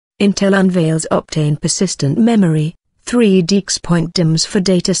Intel unveils Optane Persistent Memory, 3D XPoint DIMMs for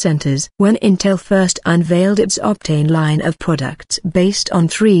data centers. When Intel first unveiled its Optane line of products based on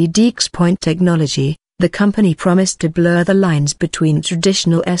 3D XPoint technology, the company promised to blur the lines between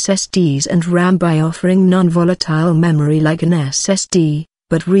traditional SSDs and RAM by offering non-volatile memory like an SSD,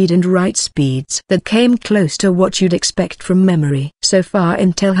 but read and write speeds that came close to what you'd expect from memory. So far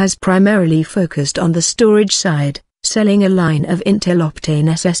Intel has primarily focused on the storage side, selling a line of Intel Optane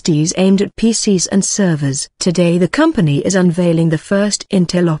SSDs aimed at PCs and servers. Today the company is unveiling the first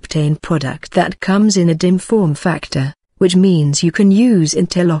Intel Optane product that comes in a DIMM form factor, which means you can use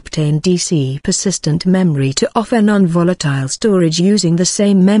Intel Optane DC Persistent Memory to offer non-volatile storage using the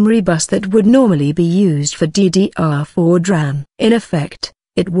same memory bus that would normally be used for DDR4 RAM. In effect,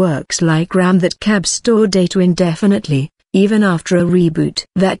 it works like RAM that can store data indefinitely, even after a reboot.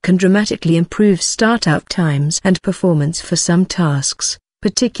 That can dramatically improve startup times and performance for some tasks,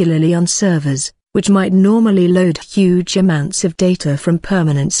 particularly on servers, which might normally load huge amounts of data from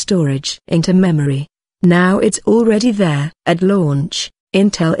permanent storage into memory. Now it's already there. At launch,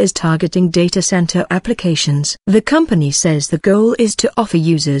 Intel is targeting data center applications. The company says the goal is to offer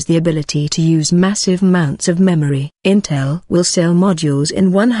users the ability to use massive amounts of memory. Intel will sell modules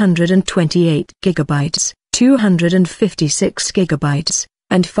in 128 GB, 256 GB,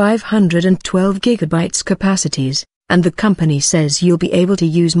 and 512 GB capacities, and the company says you'll be able to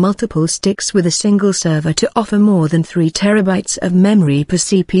use multiple sticks with a single server to offer more than 3 TB of memory per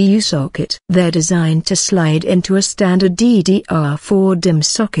CPU socket. They're designed to slide into a standard DDR4 DIMM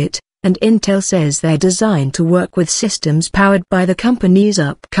socket, and Intel says they're designed to work with systems powered by the company's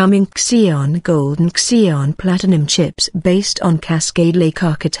upcoming Xeon Gold and Xeon Platinum chips based on Cascade Lake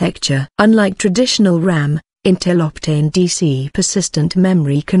architecture. Unlike traditional RAM, Intel Optane DC Persistent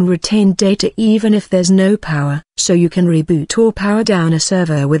Memory can retain data even if there's no power, so you can reboot or power down a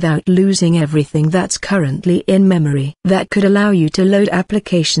server without losing everything that's currently in memory. That could allow you to load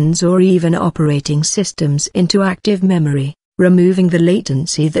applications or even operating systems into active memory, removing the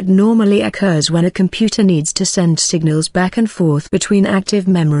latency that normally occurs when a computer needs to send signals back and forth between active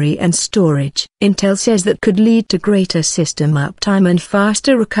memory and storage. Intel says that could lead to greater system uptime and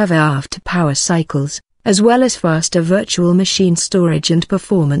faster recovery after power cycles, as well as faster virtual machine storage and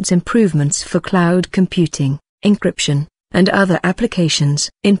performance improvements for cloud computing, encryption, and other applications.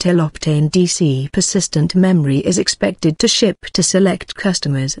 Intel Optane DC Persistent Memory is expected to ship to select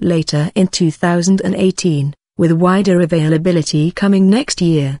customers later in 2018, with wider availability coming next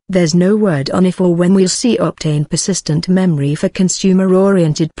year. There's no word on if or when we'll see Optane Persistent Memory for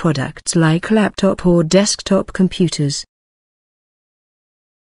consumer-oriented products like laptop or desktop computers.